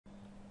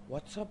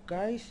What's up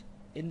guys?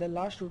 In the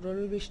last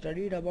tutorial we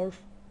studied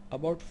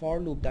about for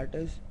loop, that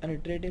is an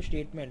iterative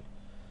statement.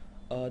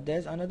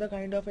 There's another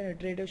kind of an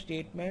iterative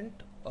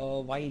statement,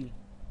 while,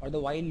 or the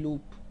while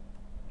loop.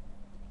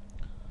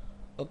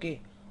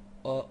 Okay,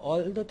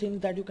 all the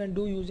things that you can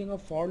do using a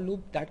for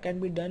loop, that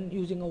can be done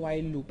using a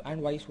while loop,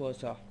 and vice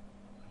versa.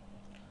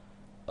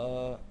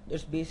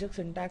 Its basic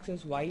syntax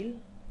is while,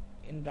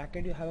 in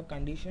bracket you have a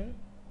condition,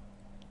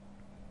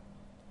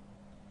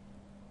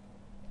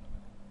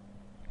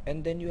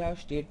 and then you have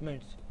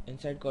statements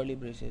inside curly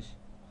braces.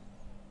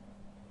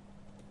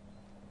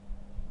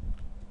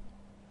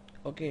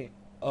 Okay,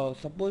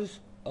 suppose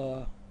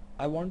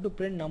I want to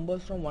print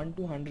numbers from 1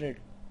 to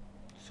 100.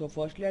 So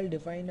firstly I'll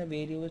define a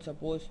variable,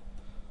 suppose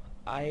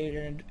I,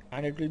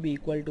 and it will be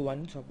equal to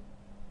 1. So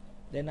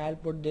then I'll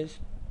put this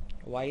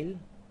while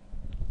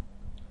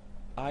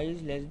I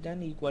is less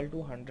than equal to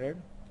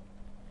 100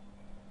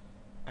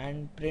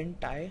 and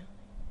print I,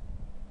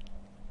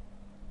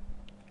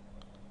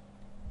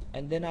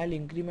 and then I'll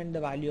increment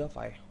the value of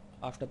I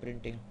after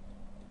printing.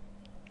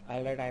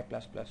 I'll write I++.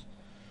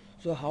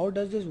 So how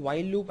does this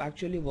while loop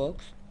actually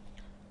works?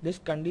 This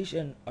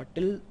condition,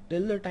 till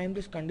the time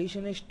this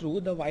condition is true,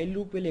 the while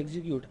loop will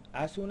execute.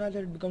 As soon as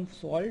it becomes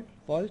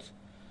false,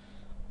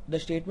 the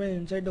statement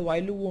inside the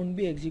while loop won't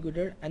be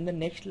executed, and the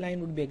next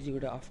line would be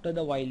executed after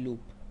the while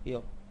loop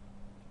here.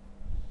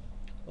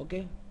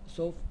 Okay,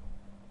 so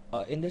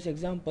in this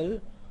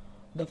example,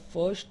 the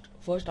first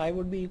I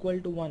would be equal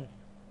to 1.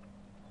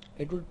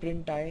 It would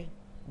print I,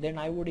 then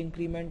I would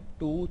increment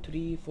 2,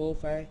 3, 4,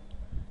 5,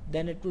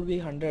 then it would be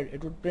 100.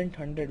 It would print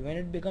 100. When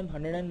it becomes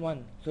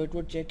 101, so it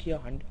would check here,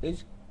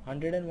 is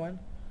 101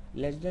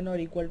 less than or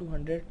equal to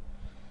 100?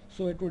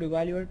 So it would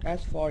evaluate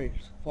as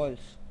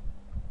false.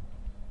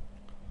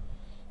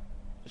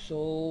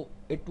 So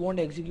it won't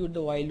execute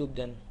the while loop,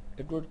 then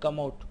it would come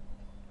out.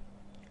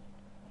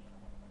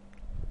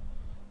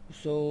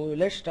 So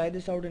let's try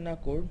this out in our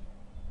code.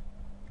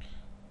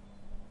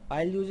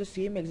 I'll use the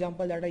same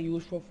example that I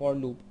used for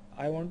loop.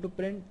 I want to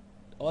print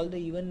all the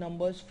even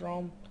numbers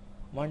from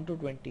 1 to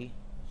 20.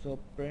 So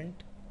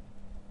print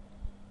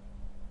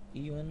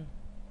even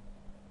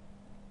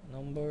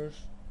numbers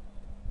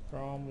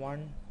from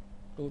 1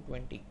 to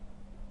 20.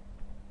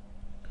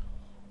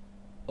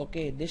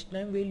 Okay, this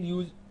time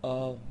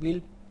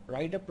we'll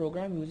write a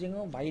program using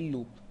a while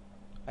loop.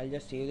 I'll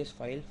just save this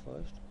file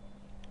first.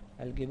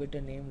 I'll give it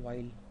a name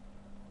while.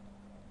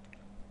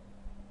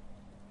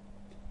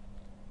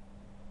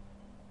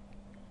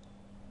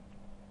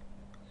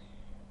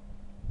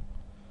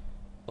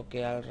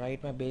 Okay, I'll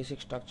write my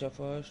basic structure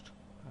first.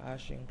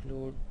 Hash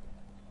include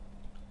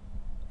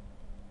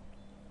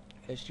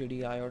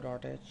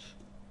stdio.h,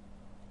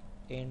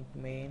 int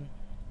main,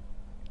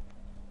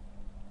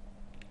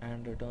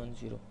 and return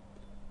 0.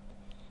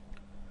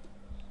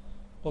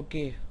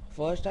 Okay,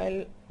 first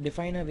I'll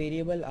define a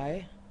variable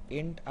I.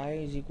 Int I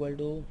is equal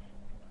to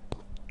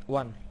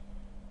 1.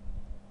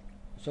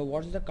 So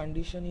what's the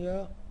condition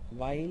here?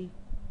 While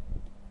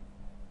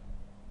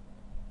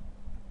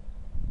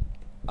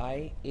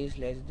I is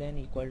less than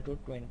equal to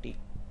 20.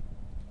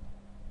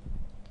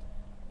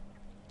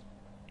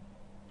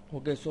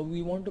 Okay, so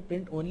we want to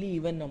print only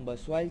even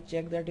numbers. So I'll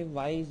check that if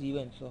y is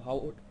even. So how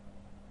would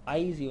I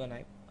is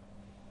even?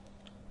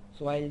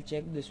 So I'll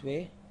check this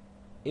way.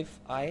 If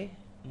I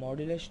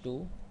modulus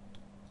 2,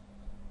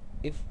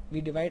 if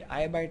we divide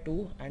I by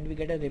 2 and we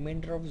get a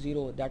remainder of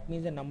 0, that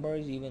means the number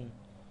is even.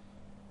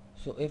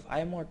 So if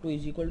I mod 2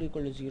 is equal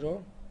to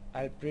 0,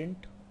 I'll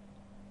print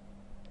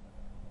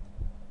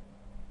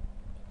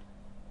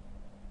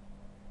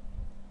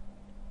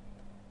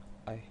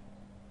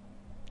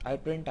I'll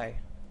print I,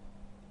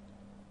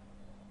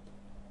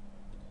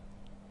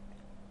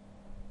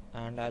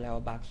 and I'll have a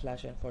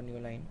backslash n for new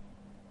line.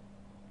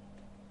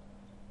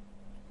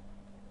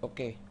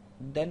 Okay,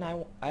 then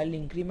I'll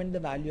increment the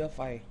value of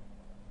I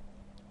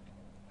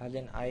as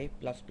in I++.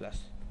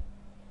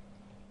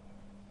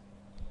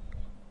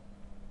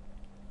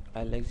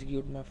 I'll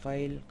execute my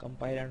file,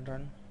 compile and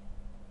run.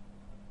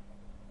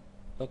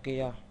 Okay,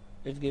 yeah,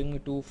 it's giving me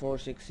 2, 4,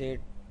 6, 8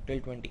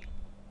 till 20.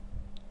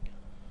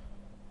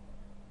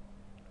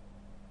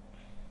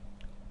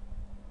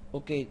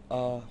 Okay,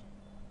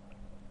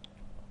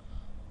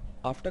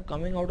 after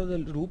coming out of the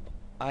loop,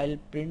 I'll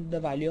print the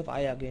value of I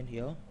again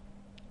here.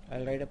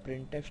 I'll write a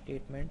printf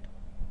statement,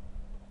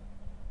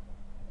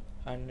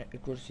 and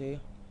it would say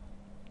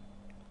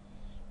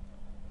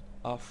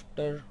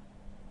after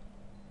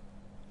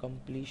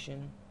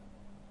completion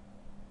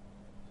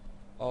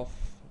of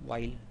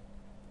while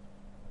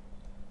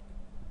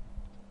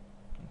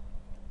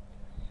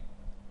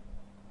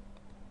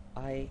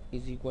I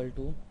is equal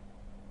to,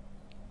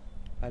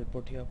 I'll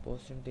put here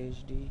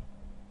 %d,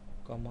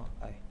 comma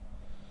I.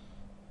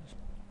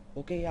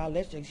 Okay, yeah,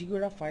 let's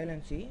execute our file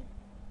and see.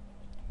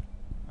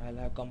 I'll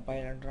have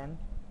compile and run.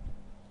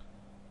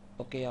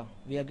 Okay, yeah,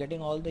 we are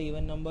getting all the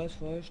even numbers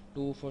first,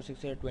 2, 4,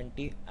 6, 8,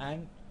 20,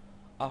 and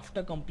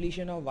after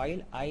completion of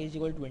while I is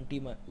equal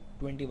to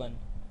 21.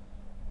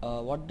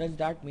 What does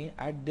that mean?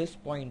 At this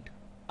point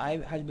I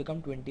has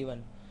become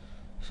 21.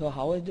 So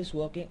how is this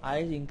working? I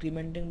is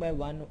incrementing by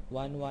 1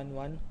 1 1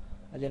 1,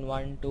 as in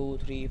 1 2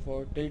 3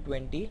 4 till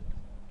 20.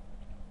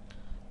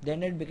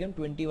 Then it became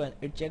 21.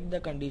 It checked the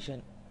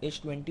condition, is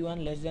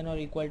 21 less than or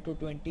equal to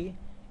 20?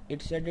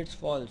 It said it's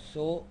false,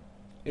 so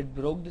it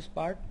broke this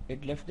part,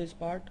 it left this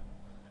part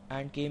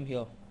and came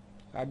here.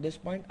 At this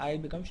point I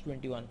becomes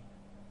 21.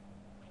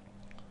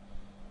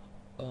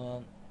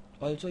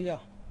 Also, yeah,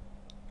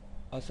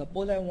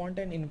 suppose I want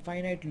an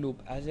infinite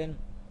loop, as in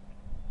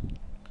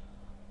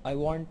I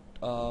want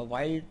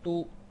while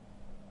to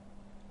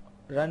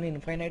run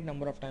infinite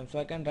number of times, so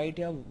I can write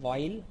here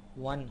while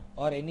 1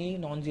 or any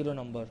non-zero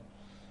number,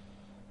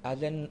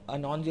 as in a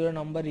non-zero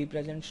number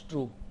represents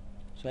true,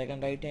 so I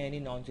can write here any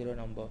non-zero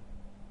number.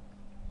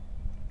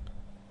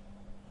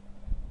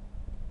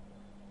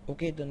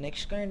 Okay, the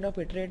next kind of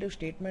iterative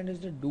statement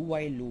is the do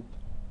while loop.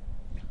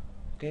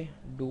 Okay,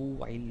 do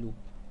while loop.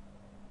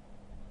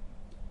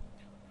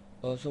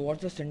 So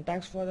what's the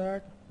syntax for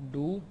that?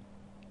 Do,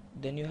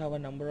 then you have a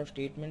number of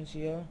statements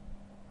here,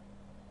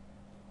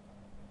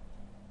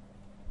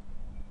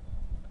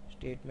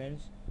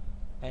 statements,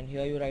 and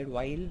here you write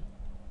while,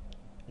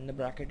 in the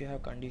bracket you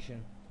have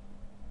condition.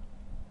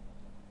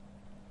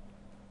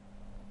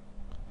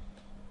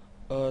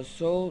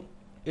 So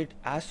it,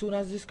 as soon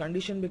as this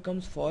condition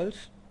becomes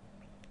false,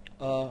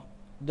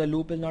 the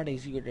loop is not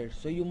executed.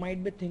 So you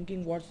might be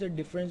thinking, what's the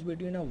difference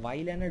between a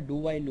while and a do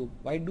while loop?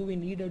 Why do we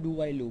need a do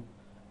while loop?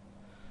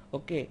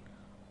 Okay,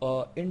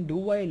 in do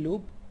while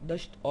loop,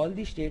 all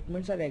the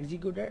statements are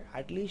executed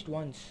at least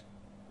once.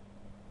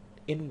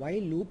 In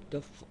while loop,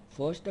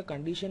 first the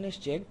condition is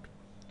checked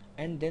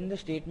and then the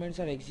statements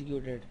are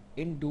executed.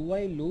 In do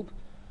while loop,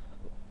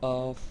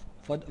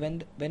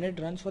 when it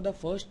runs for the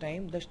first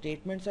time, the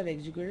statements are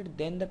executed,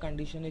 then the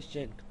condition is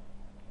checked.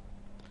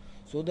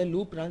 So the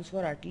loop runs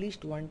for at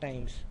least one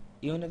times,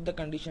 even if the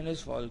condition is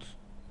false.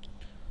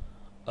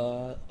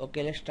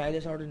 Okay, let's try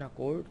this out in a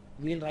code.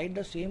 We'll write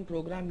the same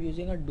program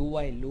using a do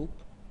while loop.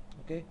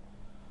 Okay,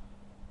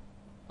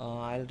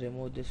 I'll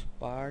remove this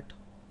part,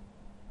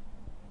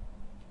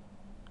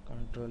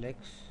 Control X.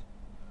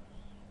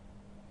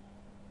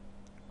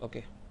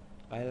 Okay,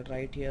 I'll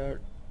write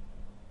here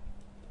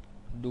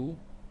do,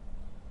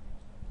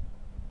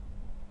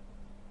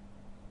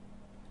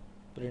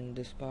 print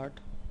this part,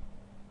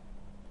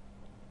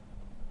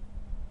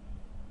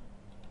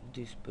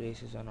 these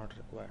braces are not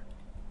required.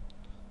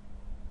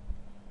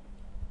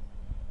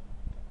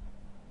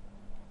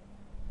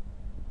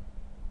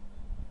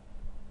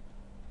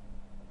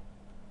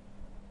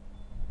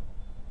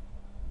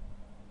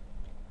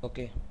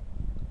 Okay,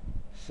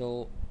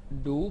 so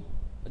do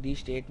these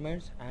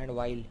statements and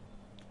while.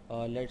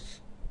 Let's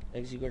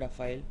execute a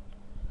file,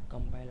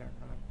 compile and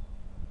run.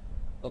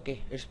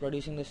 Okay, it's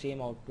producing the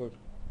same output.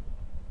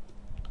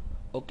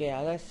 Okay,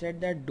 as I said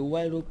that do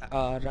while loop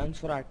runs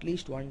for at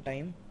least one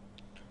time.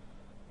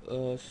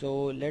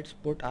 So let's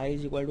put I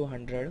is equal to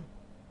 100.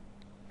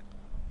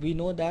 We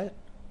know that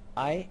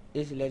I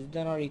is less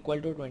than or equal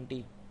to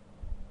 20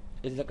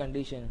 is the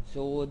condition,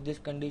 so this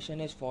condition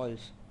is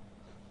false,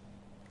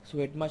 so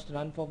it must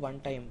run for one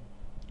time.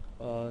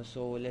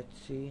 So let's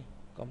see,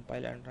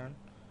 compile and run.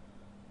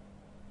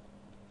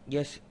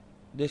 Yes,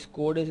 this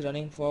code is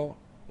running for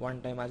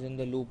one time, as in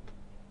the loop.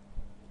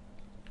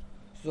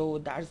 So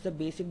that's the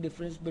basic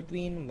difference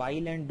between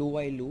while and do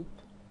while loop.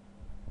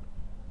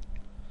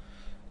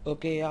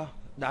 Okay, yeah,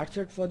 that's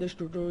it for this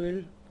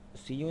tutorial.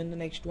 See you in the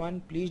next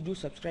one. Please do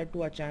subscribe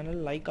to our channel,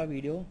 like our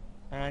video,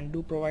 and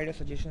do provide us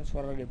suggestions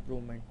for our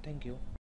improvement. Thank you.